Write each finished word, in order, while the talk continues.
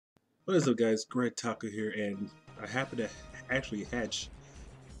What is up, guys? Greg Taka here, and I happen to actually hatch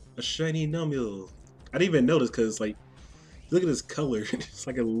a shiny Numel. I didn't even notice because, like, look at this color. It's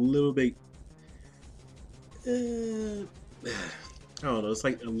like a little bit. I don't know. It's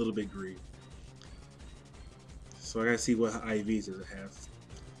like a little bit green. So I gotta see what IVs does it have.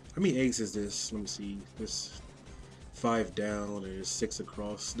 How many eggs is this? Let me see. There's 5 down. There's 6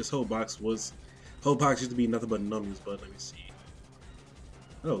 across. This whole box used to be nothing but Numels, but let me see.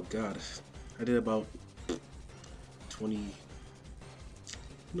 Oh God, I did about 20. I'm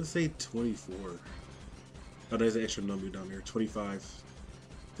gonna say 24. Oh, there's an extra number down there. 25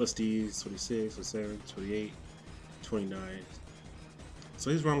 plus these, 26, 27, 28, 29. So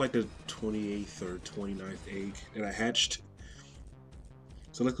he's around like the 28th or 29th egg that I hatched.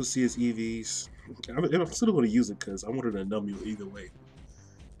 So let's go see his EVs. I'm still going to use it because I wanted a Numel either way.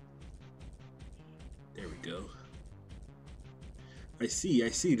 There we go. I see.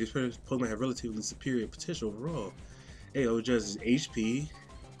 This Pokemon might have relatively superior potential overall. AO just HP,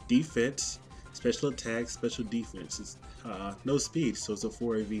 defense, special attack, special defense. It's no speed, so it's a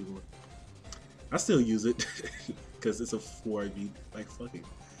 4 IV one. I still use it because it's a 4 IV. Like, fucking,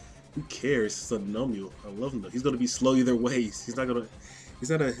 who cares? It's a Numel. I love him though. He's gonna be slow either way. He's not a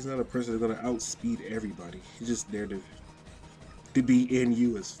person that's gonna outspeed everybody. He's just there to be in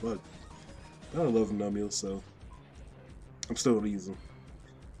you as fuck. I love Numel, so I'm still gonna use him.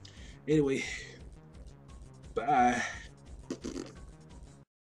 Anyway, bye.